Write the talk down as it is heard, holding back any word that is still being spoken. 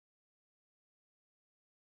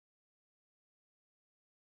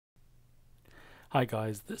Hi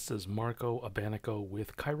guys, this is Marco Abanico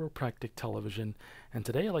with Chiropractic Television, and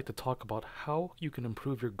today I'd like to talk about how you can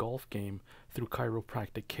improve your golf game through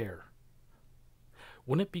chiropractic care.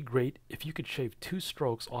 Wouldn't it be great if you could shave 2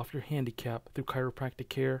 strokes off your handicap through chiropractic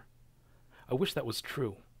care? I wish that was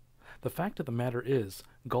true. The fact of the matter is,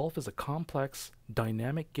 golf is a complex,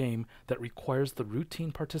 dynamic game that requires the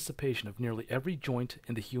routine participation of nearly every joint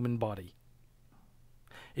in the human body.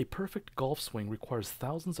 A perfect golf swing requires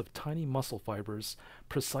thousands of tiny muscle fibers,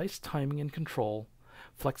 precise timing and control,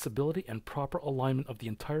 flexibility and proper alignment of the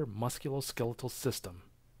entire musculoskeletal system.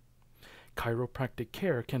 Chiropractic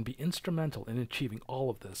care can be instrumental in achieving all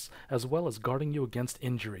of this, as well as guarding you against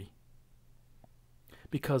injury.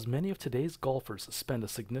 Because many of today's golfers spend a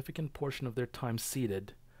significant portion of their time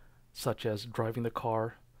seated, such as driving the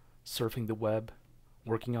car, surfing the web,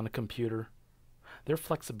 working on a computer, their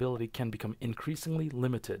flexibility can become increasingly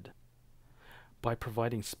limited. By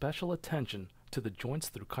providing special attention to the joints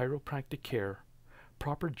through chiropractic care,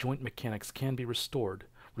 proper joint mechanics can be restored,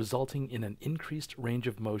 resulting in an increased range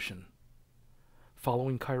of motion.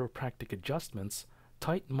 Following chiropractic adjustments,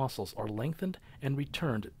 tight muscles are lengthened and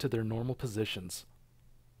returned to their normal positions.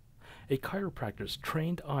 A chiropractor's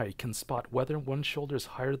trained eye can spot whether one shoulder is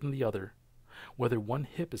higher than the other, whether one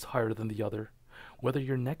hip is higher than the other, whether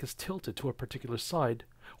your neck is tilted to a particular side,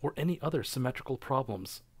 or any other symmetrical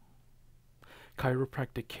problems.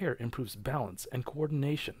 Chiropractic care improves balance and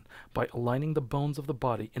coordination by aligning the bones of the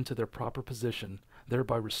body into their proper position,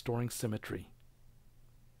 thereby restoring symmetry.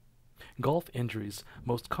 Golf injuries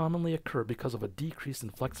most commonly occur because of a decrease in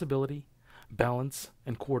flexibility, balance,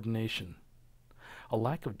 and coordination. A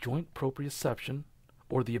lack of joint proprioception,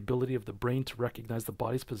 or the ability of the brain to recognize the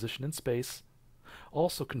body's position in space,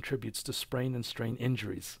 also contributes to sprain and strain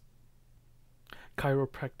injuries.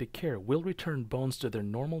 Chiropractic care will return bones to their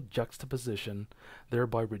normal juxtaposition,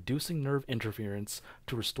 thereby reducing nerve interference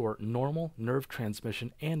to restore normal nerve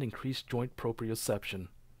transmission and increase joint proprioception.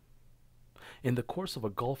 In the course of a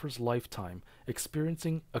golfer's lifetime,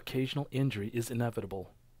 experiencing occasional injury is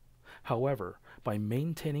inevitable. However, by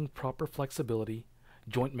maintaining proper flexibility,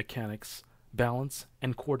 joint mechanics, balance,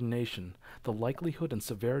 and coordination, the likelihood and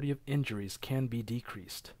severity of injuries can be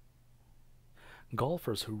decreased.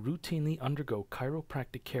 Golfers who routinely undergo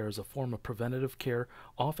chiropractic care as a form of preventative care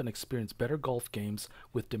often experience better golf games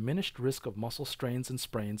with diminished risk of muscle strains and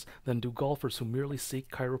sprains than do golfers who merely seek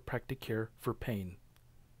chiropractic care for pain.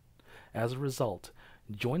 As a result,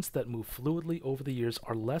 joints that move fluidly over the years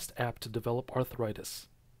are less apt to develop arthritis.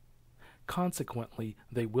 Consequently,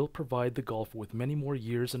 they will provide the golfer with many more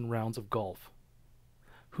years and rounds of golf.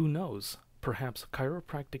 Who knows, perhaps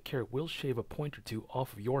chiropractic care will shave a point or two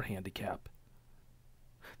off of your handicap.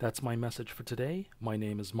 That's my message for today. My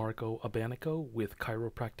name is Marco Abanico with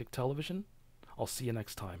Chiropractic Television. I'll see you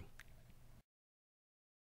next time.